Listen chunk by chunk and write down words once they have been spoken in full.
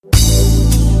Bien,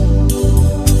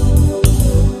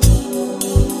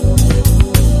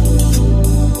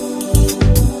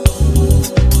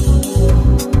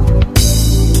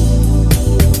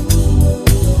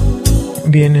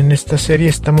 en esta serie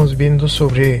estamos viendo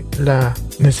sobre la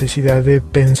necesidad de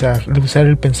pensar, de usar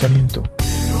el pensamiento.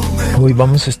 Hoy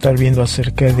vamos a estar viendo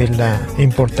acerca de la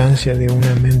importancia de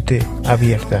una mente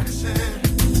abierta.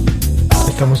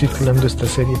 Estamos titulando esta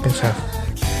serie Pensad.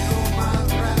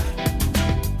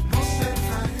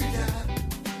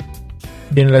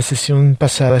 Bien, en la sesión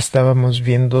pasada estábamos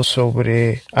viendo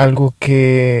sobre algo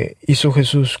que hizo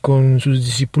Jesús con sus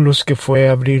discípulos, que fue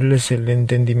abrirles el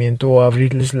entendimiento o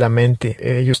abrirles la mente.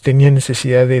 Ellos tenían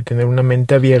necesidad de tener una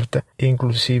mente abierta,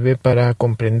 inclusive para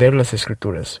comprender las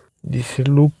Escrituras. Dice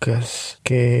Lucas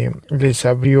que les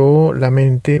abrió la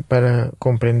mente para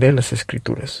comprender las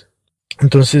Escrituras.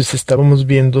 Entonces estábamos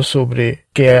viendo sobre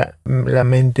que la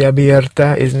mente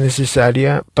abierta es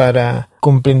necesaria para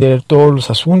comprender todos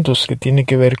los asuntos que tienen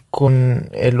que ver con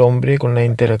el hombre, con la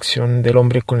interacción del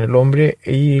hombre con el hombre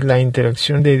y la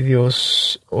interacción de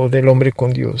Dios o del hombre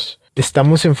con Dios.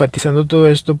 Estamos enfatizando todo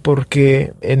esto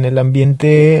porque en el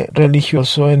ambiente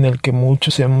religioso en el que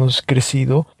muchos hemos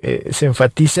crecido, se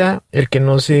enfatiza el que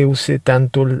no se use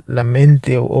tanto la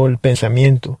mente o el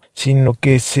pensamiento, sino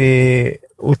que se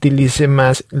utilice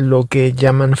más lo que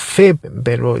llaman fe,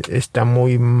 pero está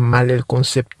muy mal el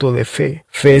concepto de fe.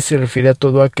 Fe se refiere a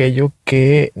todo aquello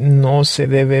que no se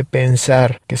debe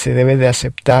pensar, que se debe de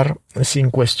aceptar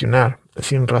sin cuestionar,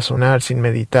 sin razonar, sin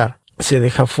meditar. Se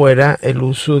deja fuera el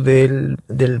uso del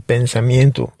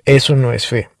pensamiento. Eso no es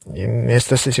fe. En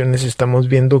estas sesiones estamos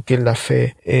viendo que la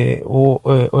fe o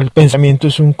el pensamiento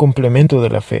es un complemento de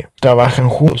la fe. Trabajan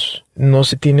juntos. No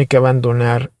se tiene que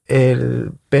abandonar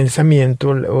el pensamiento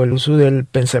o el uso del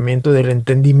pensamiento, del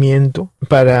entendimiento,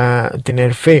 para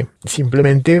tener fe.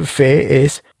 Simplemente fe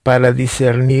es para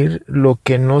discernir lo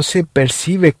que no se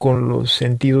percibe con los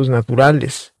sentidos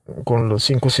naturales, con los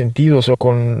 5 sentidos o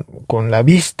con la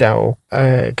vista, o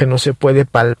que no se puede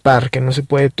palpar, que no se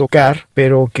puede tocar,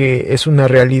 pero que es una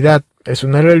realidad. Es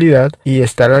una realidad y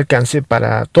está al alcance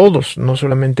para todos, no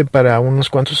solamente para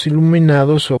unos cuantos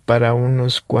iluminados o para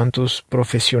unos cuantos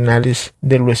profesionales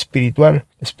de lo espiritual.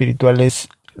 Espiritual es,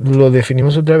 lo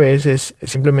definimos otra vez, es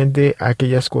simplemente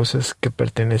aquellas cosas que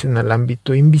pertenecen al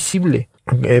ámbito invisible.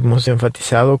 Hemos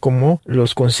enfatizado como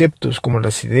los conceptos, como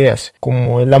las ideas,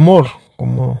 como el amor,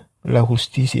 como la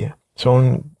justicia.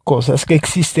 Son cosas que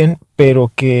existen,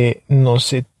 pero que no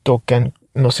se tocan,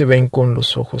 no se ven con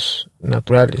los ojos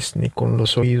naturales, ni con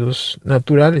los oídos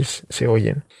naturales. Se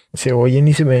oyen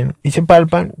y se ven y se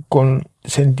palpan con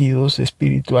sentidos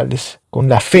espirituales, con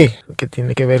la fe, que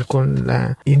tiene que ver con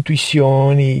la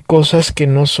intuición y cosas que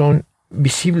no son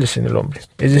visibles en el hombre.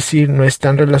 Es decir, no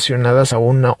están relacionadas a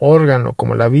un órgano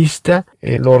como la vista.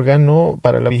 El órgano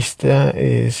para la vista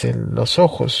es los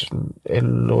ojos.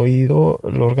 El oído,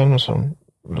 el órgano son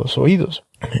los oídos.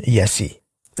 Y así.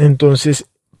 Entonces,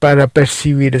 para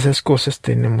percibir esas cosas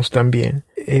tenemos también,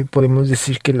 podemos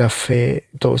decir que la fe,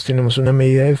 todos tenemos una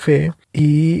medida de fe,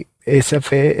 y esa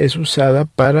fe es usada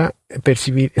para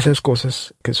percibir esas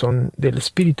cosas que son del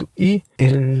espíritu. Y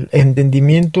el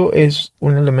entendimiento es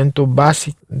un elemento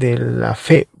básico de la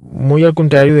fe. Muy al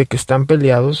contrario de que están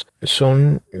peleados,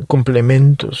 son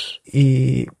complementos.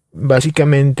 Y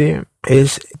básicamente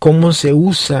es cómo se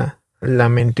usa la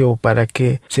mente o para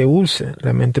qué se usa.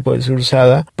 La mente puede ser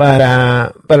usada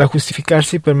para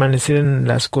justificarse y permanecer en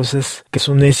las cosas que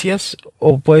son necias,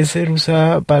 o puede ser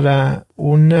usada para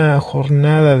una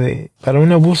jornada para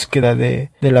una búsqueda de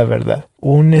la verdad,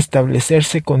 un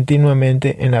establecerse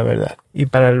continuamente en la verdad. Y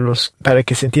para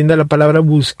que se entienda la palabra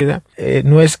búsqueda,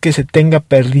 no es que se tenga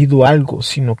perdido algo,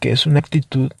 sino que es una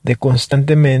actitud de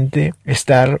constantemente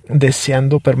estar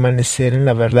deseando permanecer en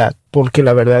la verdad, porque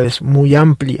la verdad es muy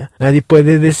amplia. Nadie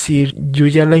puede decir, yo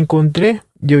ya la encontré,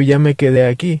 yo ya me quedé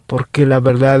aquí, porque la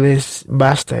verdad es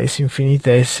vasta, es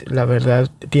infinita, la verdad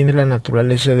tiene la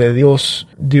naturaleza de Dios.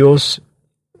 Dios,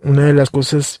 una de las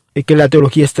cosas que la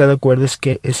teología está de acuerdo es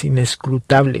que es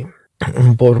inescrutable.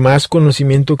 Por más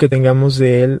conocimiento que tengamos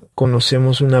de él,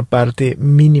 conocemos una parte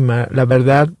mínima. La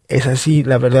verdad es así,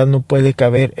 la verdad no puede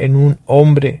caber en un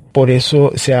hombre. Por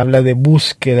eso se habla de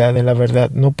búsqueda de la verdad,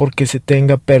 no porque se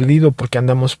tenga perdido, porque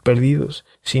andamos perdidos,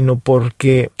 sino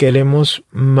porque queremos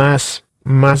más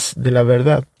de la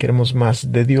verdad, queremos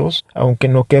más de Dios, aunque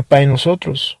no quepa en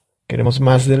nosotros. Queremos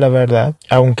más de la verdad,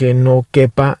 aunque no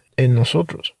quepa en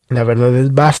nosotros. La verdad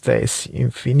es vasta, es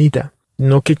infinita.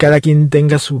 No que cada quien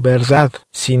tenga su verdad,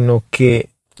 sino que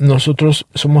nosotros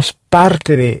somos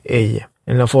parte de ella.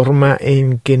 En la forma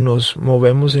en que nos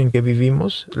movemos, en que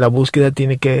vivimos, la búsqueda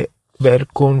tiene que ver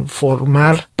con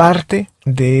formar parte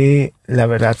de la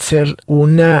verdad, ser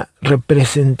una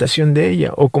representación de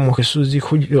ella, o como Jesús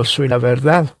dijo, yo soy la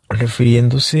verdad,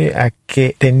 refiriéndose a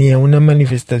que tenía una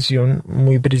manifestación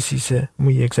muy precisa,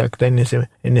 muy exacta en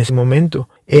ese momento.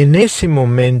 En ese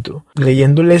momento,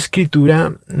 leyendo la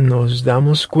Escritura, nos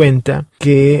damos cuenta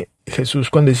que Jesús,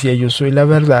 cuando decía yo soy la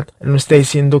verdad, no está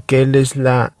diciendo que Él es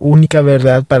la única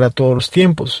verdad para todos los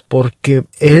tiempos, porque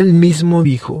Él mismo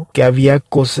dijo que había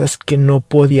cosas que no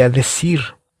podía decir,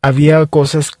 había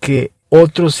cosas que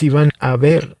otros iban a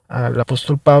ver. Al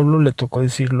apóstol Pablo le tocó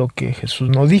decir lo que Jesús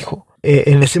no dijo.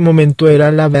 En ese momento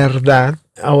era la verdad.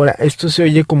 Ahora, esto se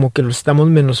oye como que lo estamos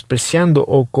menospreciando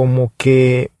o como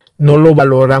que no lo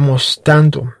valoramos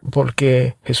tanto,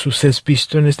 porque Jesús es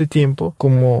visto en este tiempo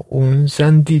como un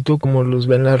santito, como los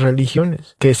ven las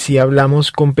religiones, que si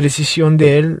hablamos con precisión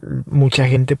de él, mucha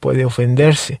gente puede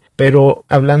ofenderse, pero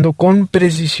hablando con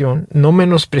precisión, no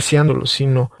menospreciándolo,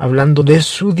 sino hablando de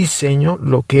su diseño,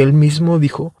 lo que él mismo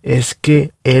dijo es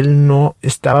que él no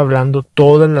estaba hablando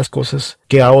todas las cosas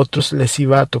que a otros les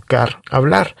iba a tocar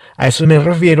hablar. A eso me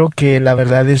refiero, que la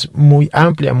verdad es muy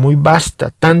amplia, muy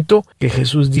vasta, tanto que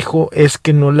Jesús dijo es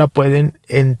que no la pueden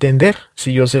entender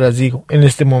si yo se las digo en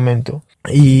este momento.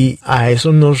 Y a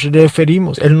eso nos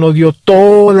referimos. Él no dio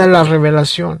toda la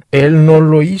revelación, él no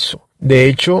lo hizo. De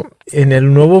hecho, en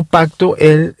el nuevo pacto,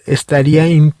 él estaría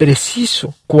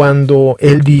impreciso cuando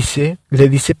él le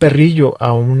dice perrillo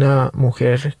a una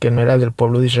mujer que no era del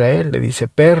pueblo de Israel, le dice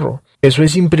perro. Eso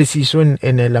es impreciso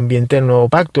en el ambiente del nuevo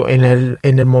pacto. En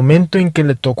el momento en que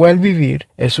le tocó a él vivir,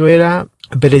 eso era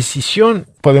precisión,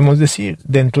 podemos decir.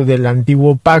 Dentro del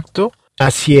antiguo pacto,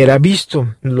 así era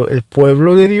visto el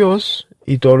pueblo de Dios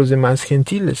y todos los demás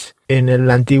gentiles. En el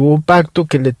antiguo pacto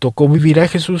que le tocó vivir a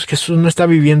Jesús, Jesús no está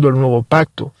viviendo el nuevo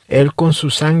pacto. Él con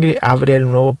su sangre abre el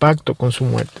nuevo pacto con su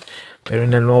muerte. Pero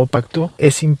en el nuevo pacto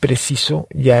es impreciso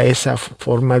ya esa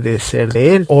forma de ser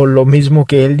de él. O lo mismo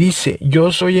que él dice,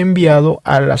 yo soy enviado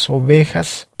a las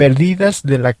ovejas perdidas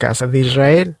de la casa de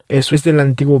Israel. Eso es del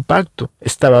antiguo pacto,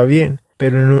 estaba bien.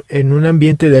 Pero en un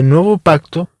ambiente del nuevo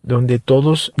pacto, donde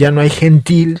todos, ya no hay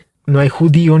gentil, no hay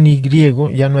judío ni griego,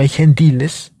 ya no hay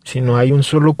gentiles, sino hay un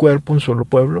solo cuerpo, un solo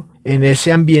pueblo. En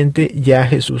ese ambiente ya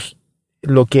Jesús,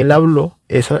 lo que él habló,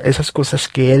 esas cosas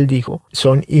que él dijo,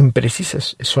 son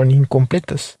imprecisas, son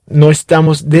incompletas. No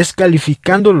estamos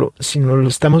descalificándolo, sino lo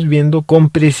estamos viendo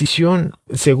con precisión,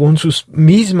 según sus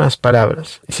mismas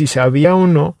palabras. Si sabía o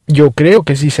no, yo creo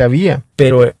que sí sabía,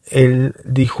 pero él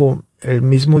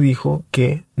mismo dijo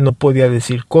que no podía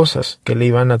decir cosas que le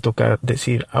iban a tocar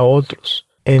decir a otros.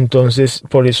 Entonces,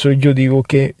 por eso yo digo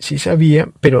que sí sabía,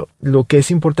 pero lo que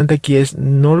es importante aquí es,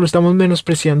 no lo estamos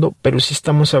menospreciando, pero sí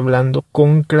estamos hablando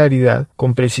con claridad,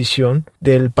 con precisión,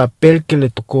 del papel que le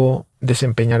tocó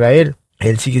desempeñar a él.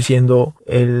 Él sigue siendo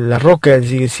la roca, él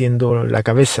sigue siendo la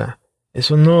cabeza.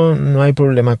 Eso no hay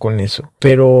problema con eso.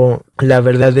 Pero la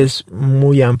verdad es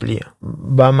muy amplia.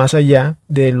 Va más allá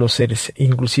de los seres.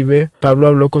 Inclusive Pablo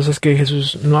habló cosas que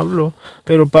Jesús no habló,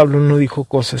 pero Pablo no dijo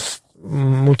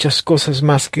muchas cosas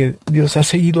más que Dios ha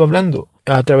seguido hablando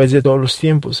a través de todos los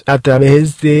tiempos, a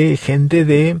través de gente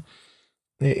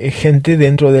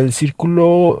dentro del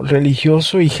círculo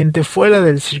religioso y gente fuera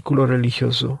del círculo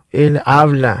religioso. Él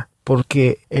habla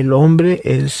porque el hombre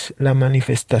es la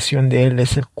manifestación de él,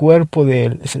 es el cuerpo de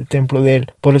él, es el templo de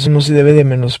él. Por eso no se debe de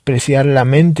menospreciar la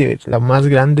mente, la más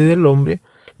grande del hombre.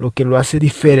 Lo que lo hace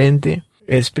diferente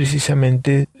es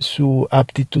precisamente su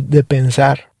aptitud de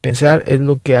pensar. Pensar es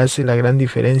lo que hace la gran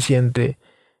diferencia entre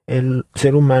el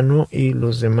ser humano y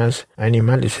los demás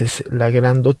animales. Es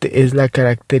la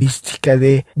característica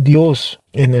de Dios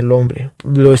en el hombre.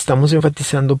 Lo estamos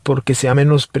enfatizando porque se ha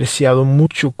menospreciado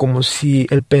mucho, como si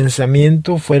el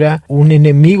pensamiento fuera un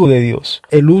enemigo de Dios.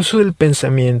 El uso del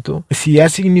pensamiento sí ha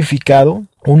significado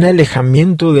un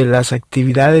alejamiento de las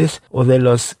actividades o de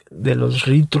los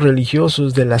ritos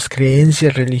religiosos, de las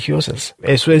creencias religiosas.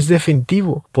 Eso es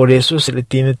definitivo. Por eso se le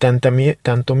tiene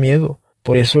tanto miedo.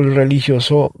 Por eso el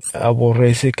religioso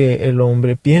aborrece que el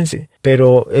hombre piense.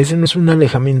 Pero ese no es un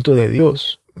alejamiento de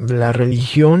Dios. La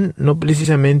religión no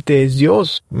precisamente es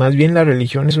Dios. Más bien la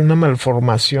religión es una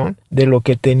malformación de lo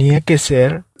que tenía que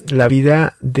ser la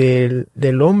vida del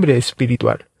hombre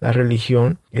espiritual. La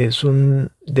religión es un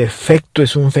defecto,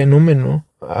 es un fenómeno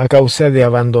a causa de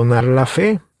abandonar la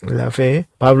fe. La fe,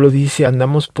 Pablo dice,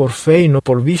 andamos por fe y no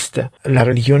por vista. La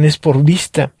religión es por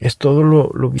vista, es todo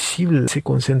lo visible. Se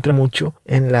concentra mucho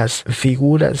en las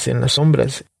figuras, en las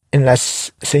sombras, en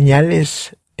las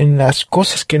señales, en las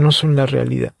cosas que no son la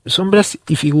realidad. Sombras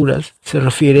y figuras se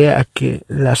refiere a que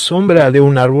la sombra de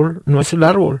un árbol no es el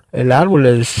árbol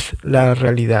es la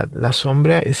realidad. La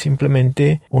sombra es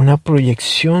simplemente una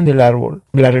proyección del árbol.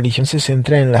 La religión se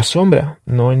centra en la sombra,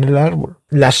 no en el árbol.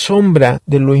 La sombra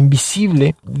de lo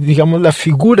invisible, digamos la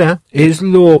figura, es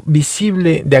lo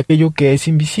visible de aquello que es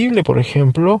invisible. Por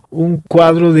ejemplo, un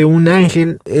cuadro de un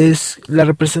ángel es la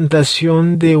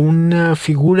representación de una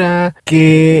figura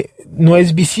que no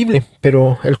es visible,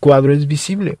 pero el cuadro es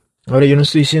visible. Ahora, yo no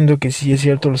estoy diciendo que sí es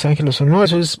cierto los ángeles o no,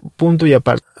 eso es punto y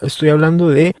aparte. Estoy hablando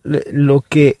de lo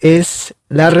que es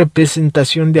la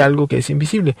representación de algo que es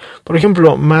invisible. Por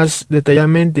ejemplo, más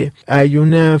detalladamente, hay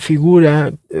una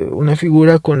figura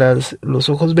con los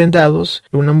ojos vendados.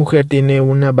 Una mujer tiene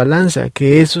una balanza,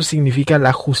 que eso significa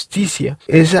la justicia.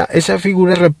 Esa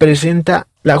figura representa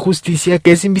la justicia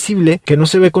que es invisible, que no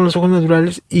se ve con los ojos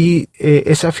naturales, y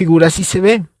esa figura sí se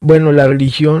ve. Bueno, la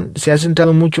religión se ha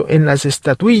centrado mucho en las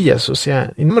estatuillas, o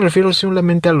sea, y no me refiero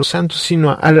solamente a los santos,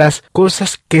 sino a las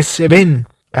cosas que se ven,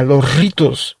 a los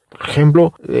ritos. Por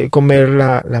ejemplo, comer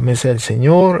la mesa del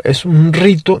Señor es un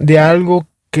rito de algo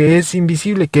que es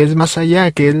invisible, que es más allá,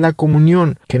 que es la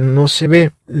comunión, que no se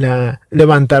ve.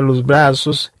 Levantar los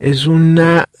brazos es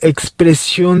una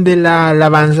expresión de la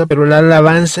alabanza, pero la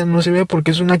alabanza no se ve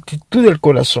porque es una actitud del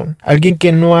corazón. Alguien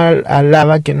que no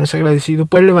alaba, que no es agradecido,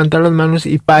 puede levantar las manos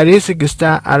y parece que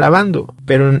está alabando,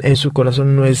 pero en su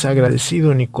corazón no es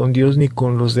agradecido ni con Dios ni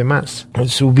con los demás. En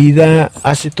su vida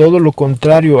hace todo lo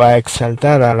contrario a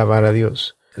exaltar, a alabar a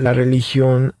Dios. La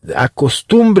religión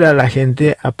acostumbra a la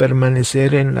gente a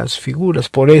permanecer en las figuras.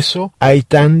 Por eso hay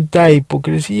tanta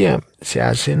hipocresía. Se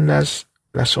hacen las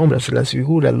sombras, las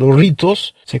figuras, los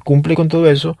ritos, se cumple con todo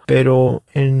eso, pero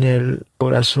en el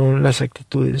corazón las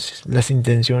actitudes, las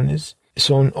intenciones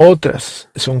son otras,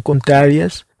 son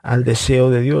contrarias al deseo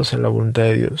de Dios, a la voluntad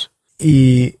de Dios.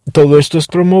 Y todo esto es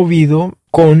promovido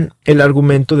con el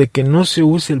argumento de que no se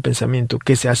use el pensamiento,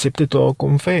 que se acepte todo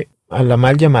con fe. A la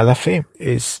mal llamada fe.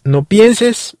 No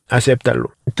pienses,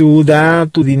 acéptalo. Tú da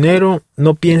tu dinero,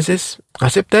 no pienses,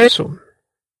 acepta eso.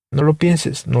 No lo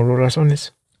pienses, no lo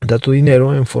razones. Da tu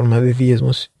dinero en forma de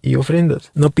diezmos y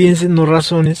ofrendas. No pienses, no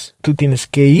razones. Tú tienes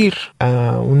que ir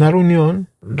a una reunión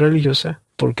religiosa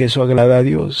porque eso agrada a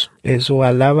Dios. Eso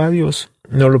alaba a Dios.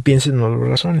 No lo pienses, no lo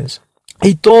razones.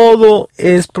 Y todo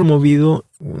es promovido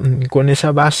con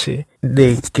esa base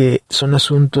de que son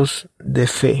asuntos de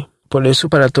fe. Por eso,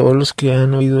 para todos los que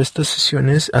han oído estas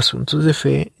sesiones, asuntos de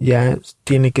fe ya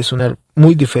tiene que sonar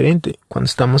muy diferente. Cuando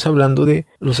estamos hablando de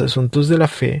los asuntos de la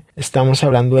fe, estamos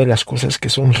hablando de las cosas que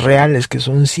son reales, que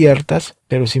son ciertas,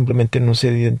 pero simplemente no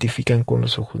se identifican con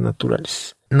los ojos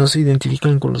naturales. No se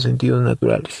identifican con los sentidos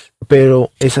naturales.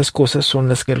 Pero esas cosas son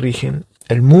las que rigen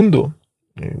el mundo.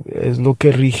 Es lo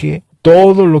que rige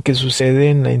todo lo que sucede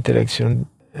en la interacción,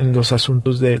 en los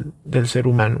asuntos del ser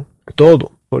humano.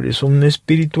 Todo. Por eso un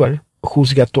espiritual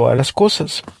juzga todas las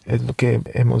cosas. Es lo que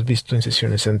hemos visto en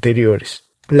sesiones anteriores.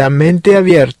 La mente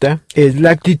abierta es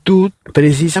la actitud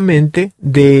precisamente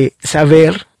de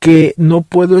saber que no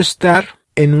puedo estar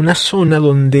en una zona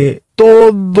donde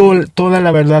toda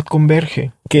la verdad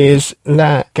converge, que es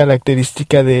la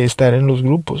característica de estar en los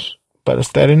grupos. Para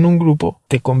estar en un grupo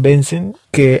te convencen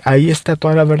que ahí está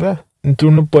toda la verdad.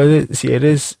 Tú no puedes, si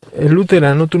eres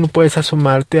luterano, tú no puedes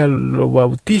asomarte a lo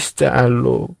bautista, a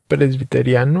lo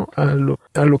presbiteriano, a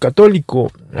lo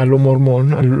católico, a lo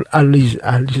mormón, al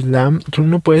islam. Tú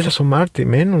no puedes asomarte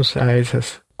menos a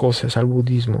esas cosas, al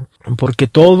budismo, porque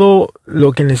todo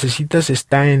lo que necesitas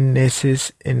está en ese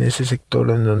sector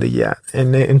en donde ya,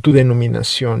 en tu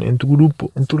denominación, en tu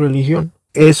grupo, en tu religión.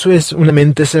 Eso es una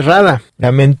mente cerrada.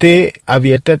 La mente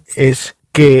abierta es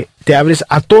que te abres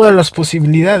a todas las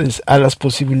posibilidades, a las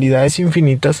posibilidades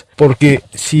infinitas, porque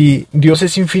si Dios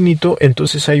es infinito,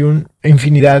 entonces hay una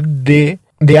infinidad de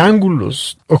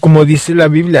ángulos, o como dice la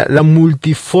Biblia, la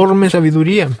multiforme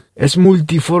sabiduría. Es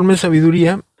multiforme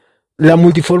sabiduría. La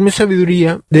multiforme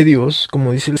sabiduría de Dios,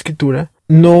 como dice la Escritura,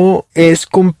 no es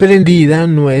comprendida,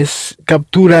 no es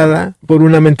capturada por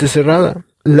una mente cerrada.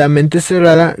 La mente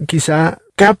cerrada quizá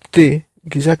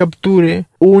capture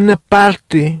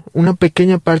una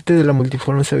pequeña parte de la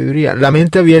multiforme sabiduría. La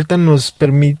mente abierta nos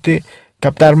permite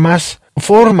captar más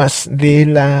formas de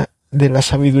la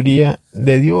sabiduría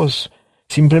de Dios.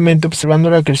 Simplemente observando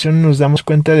la creación nos damos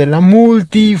cuenta de la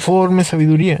multiforme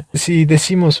sabiduría. Si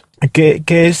decimos que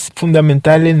es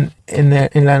fundamental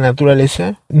en la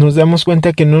naturaleza, nos damos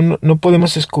cuenta que no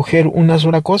podemos escoger una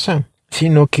sola cosa,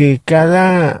 sino que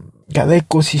cada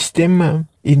ecosistema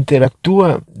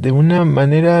interactúa de una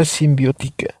manera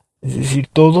simbiótica. Es decir,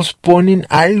 todos ponen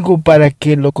algo para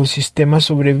que el ecosistema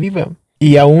sobreviva.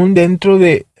 Y aún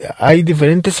hay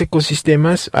diferentes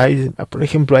ecosistemas, por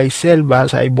ejemplo, hay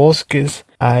selvas, hay bosques,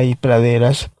 hay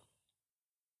praderas,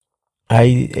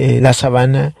 hay la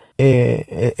sabana,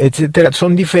 etcétera.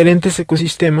 Son diferentes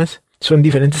ecosistemas, son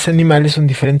diferentes animales, son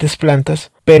diferentes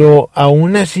plantas, pero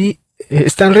aún así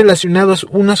están relacionados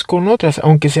unas con otras,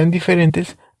 aunque sean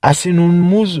diferentes, hacen un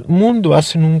mundo,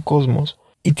 hacen un cosmos.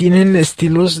 Y tienen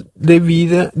estilos de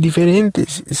vida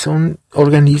diferentes, son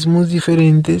organismos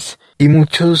diferentes y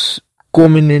muchos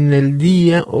comen en el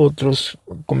día, otros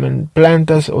comen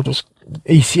plantas,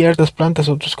 y ciertas plantas,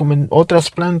 otros comen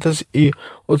otras plantas y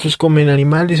otros comen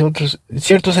animales,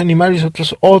 ciertos animales,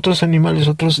 otros animales,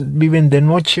 otros viven de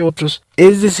noche,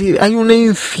 es decir, hay una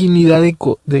infinidad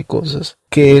de cosas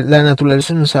que la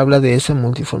naturaleza nos habla de esa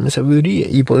multiforme sabiduría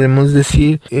y podemos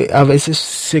decir a veces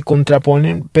se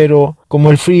contraponen, pero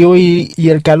como el frío y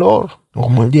el calor,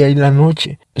 como el día y la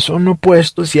noche, son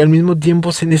opuestos y al mismo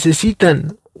tiempo se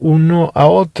necesitan uno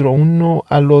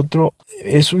al otro,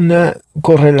 es una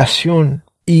correlación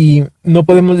y no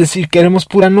podemos decir queremos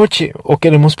pura noche o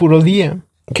queremos puro día,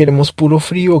 queremos puro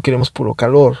frío o queremos puro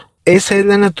calor. Esa es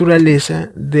la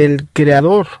naturaleza del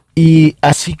creador y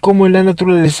así como en la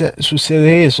naturaleza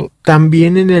sucede eso,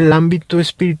 también en el ámbito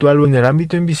espiritual o en el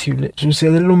ámbito invisible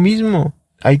sucede lo mismo.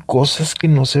 Hay cosas que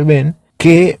no se ven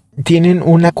que tienen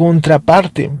una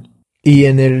contraparte y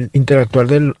en el interactuar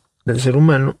del ser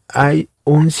humano hay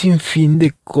un sinfín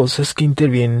de cosas que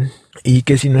intervienen y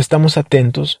que si no estamos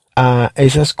atentos a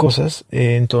esas cosas,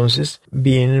 entonces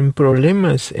vienen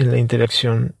problemas en la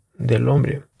interacción del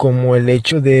hombre, como el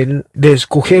hecho de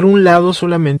escoger un lado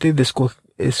solamente, de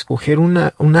escoger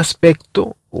un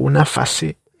aspecto, una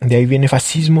fase, de ahí viene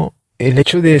fascismo, el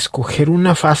hecho de escoger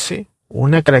una fase,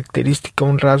 una característica,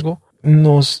 un rasgo,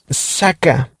 nos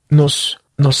saca, nos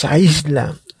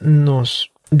aísla,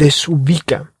 nos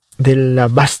desubica de la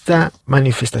vasta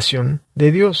manifestación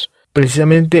de Dios.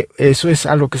 Precisamente eso es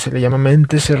a lo que se le llama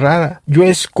mente cerrada. Yo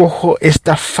escojo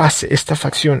esta fase, esta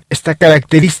facción, esta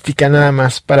característica nada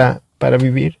más para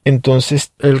vivir.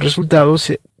 Entonces el resultado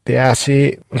te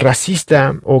hace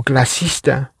racista o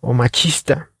clasista o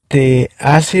machista. Te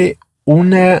hace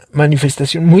una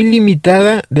manifestación muy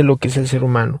limitada de lo que es el ser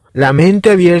humano. La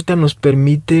mente abierta nos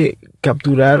permite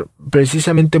capturar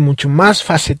precisamente mucho más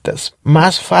facetas,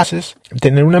 más fases.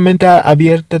 Tener una mente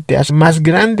abierta te hace más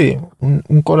grande,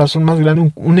 un corazón más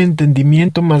grande, un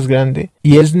entendimiento más grande,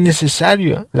 y es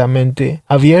necesario la mente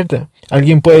abierta.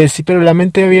 Alguien puede decir, pero la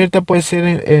mente abierta puede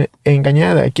ser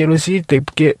engañada. Quiero decirte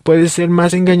que puede ser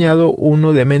más engañado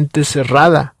uno de mente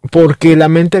cerrada, porque la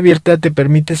mente abierta te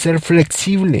permite ser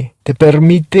flexible, te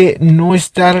permite no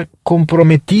estar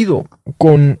comprometido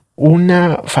con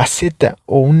una faceta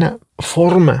o una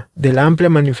forma de la amplia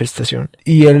manifestación,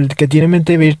 y el que tiene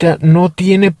mente abierta no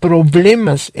tiene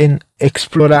problemas en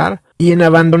explorar y en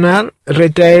abandonar,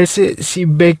 retraerse si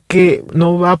ve que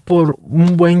no va por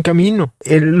un buen camino.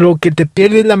 Lo que te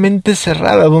pierde es la mente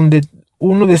cerrada, donde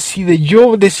uno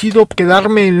yo decido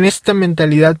quedarme en esta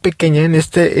mentalidad pequeña, en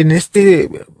este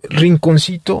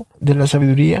rinconcito de la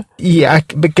sabiduría, y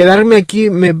quedarme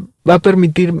aquí me va a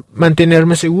permitir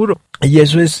mantenerme seguro. Y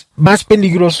eso es más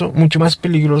peligroso, mucho más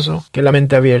peligroso que la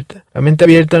mente abierta. La mente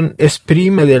abierta es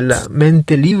prima de la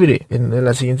mente libre. En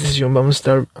la siguiente sesión vamos a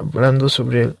estar hablando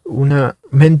sobre una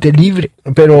mente libre.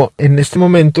 Pero en este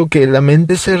momento que la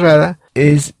mente cerrada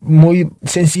es muy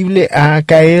sensible a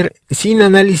caer sin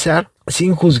analizar,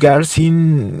 sin juzgar,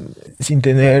 sin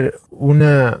tener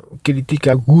una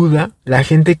crítica aguda, la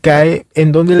gente cae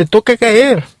en donde le toca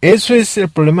caer. Eso es el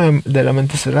problema de la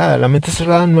mente cerrada. La mente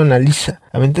cerrada no analiza.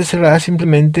 La mente cerrada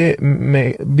simplemente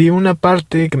vi una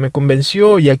parte que me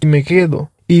convenció y aquí me quedo.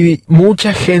 Y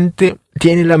mucha gente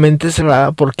tiene la mente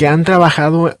cerrada porque han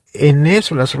trabajado en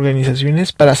eso las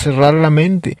organizaciones para cerrar la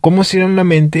mente. ¿Cómo cierran la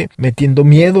mente? Metiendo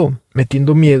miedo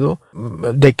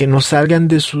de que no salgan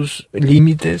de sus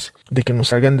límites, de que no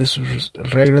salgan de sus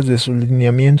reglas, de sus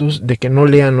lineamientos, de que no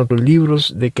lean otros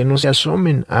libros, de que no se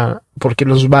asomen porque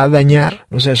los va a dañar,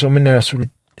 no se asomen a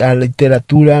la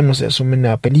literatura, no se asomen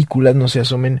a películas,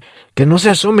 que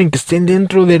estén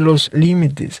dentro de los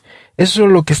límites. Eso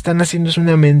lo que están haciendo es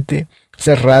una mente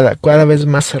cerrada, cada vez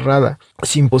más cerrada,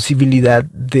 sin posibilidad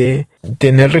de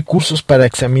tener recursos para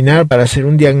examinar, para hacer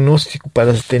un diagnóstico,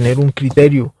 para tener un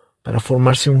criterio, para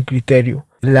formarse un criterio.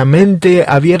 La mente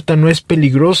abierta no es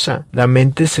peligrosa, la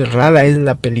mente cerrada es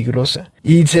la peligrosa.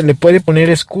 Y se le puede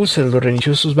poner excusas, los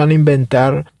religiosos van a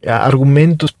inventar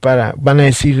argumentos van a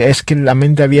decir, es que la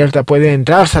mente abierta puede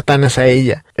entrar Satanás a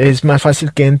ella. Es más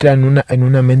fácil que entre en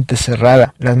una mente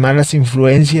cerrada. Las malas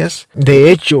influencias,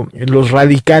 de hecho, los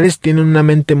radicales tienen una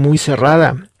mente muy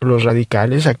cerrada. los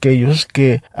radicales, aquellos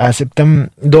que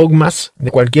aceptan dogmas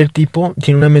de cualquier tipo,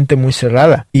 tienen una mente muy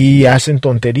cerrada y hacen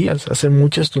tonterías, hacen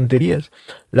muchas tonterías.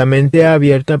 La mente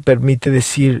abierta permite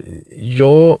decir,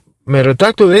 yo me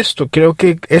retracto de esto, creo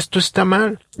que esto está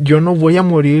mal, yo no voy a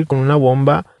morir con una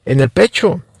bomba en el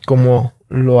pecho, como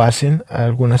lo hacen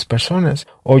algunas personas,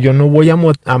 o yo no voy a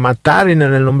matar en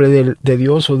el nombre de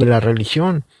Dios o de la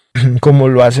religión, como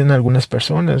lo hacen algunas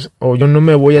personas, o yo no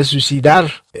me voy a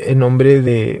suicidar en nombre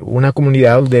de una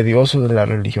comunidad de Dios o de la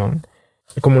religión,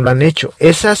 como lo han hecho.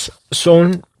 Esas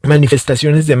son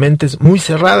manifestaciones de mentes muy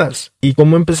cerradas. ¿Y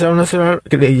cómo empezaron a cerrar?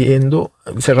 Creyendo,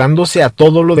 cerrándose a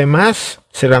todo lo demás,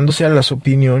 cerrándose a las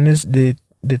opiniones de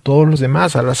todos los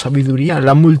demás, a la sabiduría, a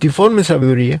la multiforme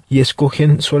sabiduría, y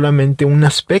escogen solamente un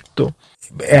aspecto.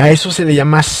 A eso se le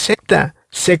llama secta.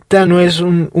 Secta no es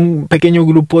un pequeño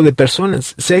grupo de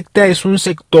personas. Secta es un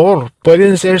sector.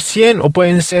 Pueden ser 100 o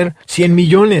pueden ser 100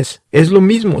 millones. Es lo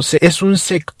mismo. Es un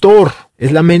sector.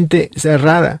 Es la mente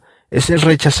cerrada. Es el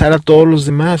rechazar a todos los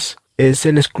demás. Es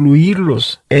el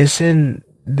excluirlos. Es el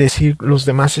decir los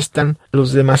demás están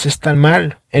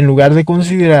mal, en lugar de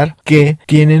considerar que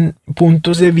tienen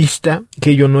puntos de vista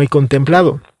que yo no he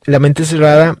contemplado. La mente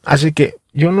cerrada hace que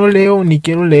yo no leo ni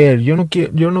quiero leer, yo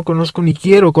no conozco ni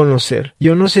quiero conocer,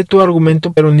 yo no sé tu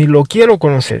argumento pero ni lo quiero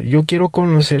conocer, yo quiero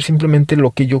conocer simplemente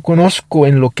lo que yo conozco,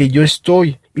 en lo que yo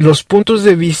estoy, y los puntos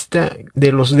de vista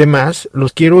de los demás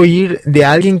los quiero oír de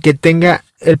alguien que tenga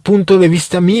el punto de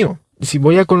vista mío. Si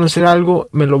voy a conocer algo,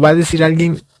 me lo va a decir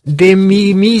alguien de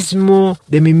mi misma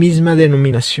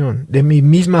denominación, de mi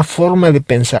misma forma de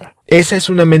pensar. Esa es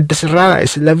una mente cerrada,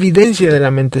 esa es la evidencia de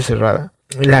la mente cerrada.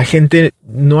 La gente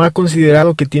no ha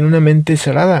considerado que tiene una mente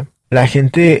cerrada. La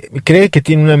gente cree que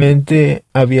tiene una mente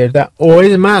abierta, o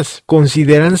es más,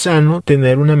 consideran sano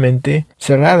tener una mente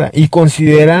cerrada y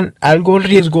consideran algo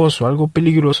riesgoso, algo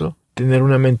peligroso tener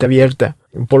una mente abierta.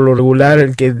 Por lo regular,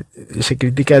 el que se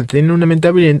critica tiene una mente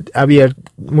abierta,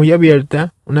 muy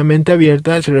abierta. Una mente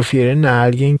abierta se refieren a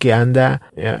alguien que anda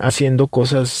haciendo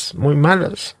cosas muy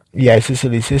malas. Y a ese se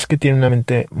le dice es que tiene una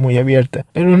mente muy abierta.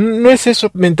 Pero no es eso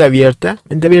mente abierta.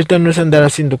 Mente abierta no es andar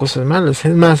haciendo cosas malas.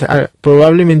 Es más,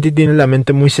 probablemente tiene la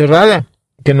mente muy cerrada,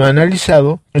 que no ha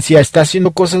analizado. Si está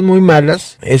haciendo cosas muy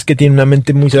malas, es que tiene una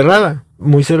mente muy cerrada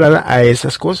a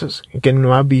esas cosas, que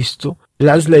no ha visto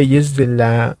las leyes de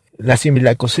la siembra y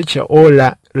la cosecha, o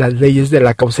las leyes de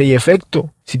la causa y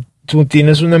efecto. Si tú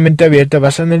tienes una mente abierta,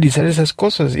 vas a analizar esas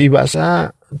cosas y vas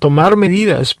a tomar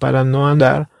medidas para no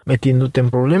andar metiéndote en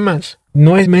problemas.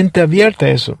 No es mente abierta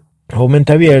eso. O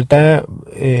mente abierta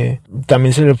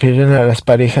también se refieren a las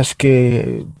parejas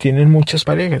que tienen muchas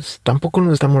parejas. Tampoco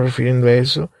nos estamos refiriendo a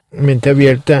eso. Mente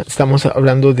abierta, estamos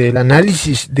hablando del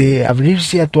análisis, de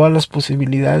abrirse a todas las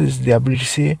posibilidades, de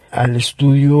abrirse al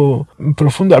estudio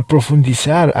profundo, al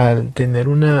profundizar, al tener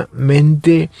una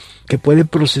mente que puede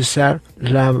procesar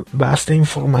la vasta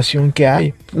información que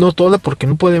hay. No toda, porque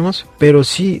no podemos, pero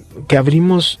sí que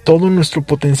abrimos todo nuestro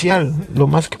potencial, lo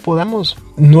más que podamos.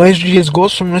 No es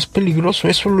riesgoso, no es peligroso,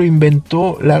 eso lo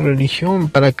inventó la religión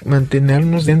para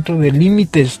mantenernos dentro de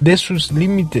límites, de sus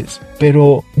límites.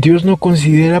 Pero Dios no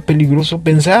considera peligroso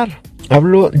pensar.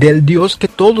 Hablo del Dios que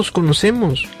todos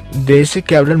conocemos, de ese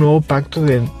que habla el nuevo pacto,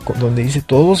 donde dice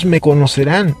todos me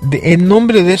conocerán. En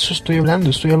nombre de eso estoy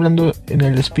hablando en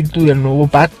el espíritu del nuevo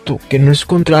pacto, que no es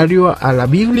contrario a la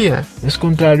Biblia, es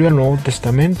contrario al Nuevo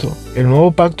Testamento. El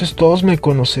nuevo pacto es todos me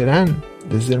conocerán,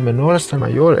 desde el menor hasta el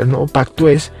mayor. El nuevo pacto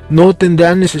es no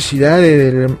tendrá necesidad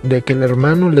de que el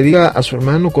hermano le diga a su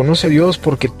hermano conoce a Dios,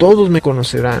 porque todos me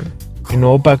conocerán. El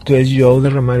nuevo pacto es yo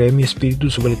derramaré mi espíritu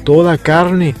sobre toda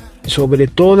carne.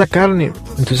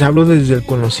 Entonces hablo desde el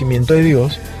conocimiento de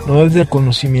Dios, no desde el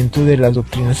conocimiento de las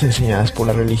doctrinas enseñadas por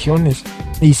las religiones.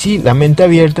 Y sí, la mente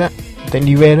abierta te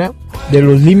libera de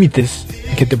los límites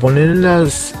que te ponen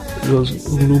los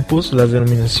grupos, las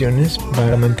denominaciones,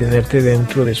 para mantenerte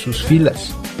dentro de sus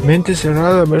filas. Mente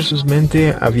cerrada versus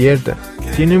mente abierta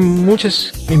tiene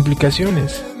muchas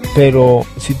implicaciones, pero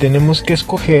si tenemos que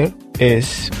escoger,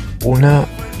 es una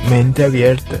mente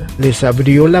abierta. Les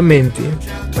abrió la mente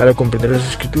para comprender las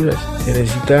escrituras. Se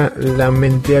necesita la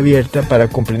mente abierta para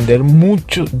comprender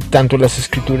mucho, tanto las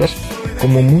escrituras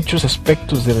como muchos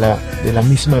aspectos de la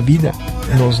misma vida.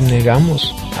 Nos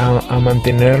negamos a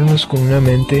mantenernos con una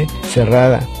mente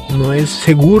cerrada. No es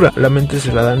segura, la mente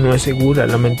cerrada no es segura,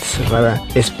 la mente cerrada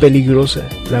es peligrosa.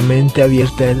 La mente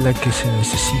abierta es la que se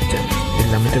necesita.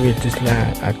 La mente abierta es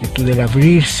la actitud del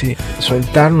abrirse,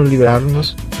 soltarnos,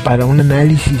 liberarnos para un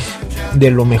análisis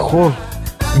de lo mejor,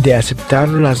 de aceptar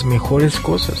las mejores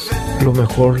cosas, lo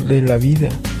mejor de la vida,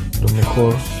 lo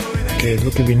mejor que es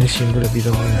lo que viene siendo la vida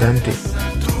abundante.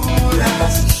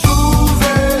 distintas.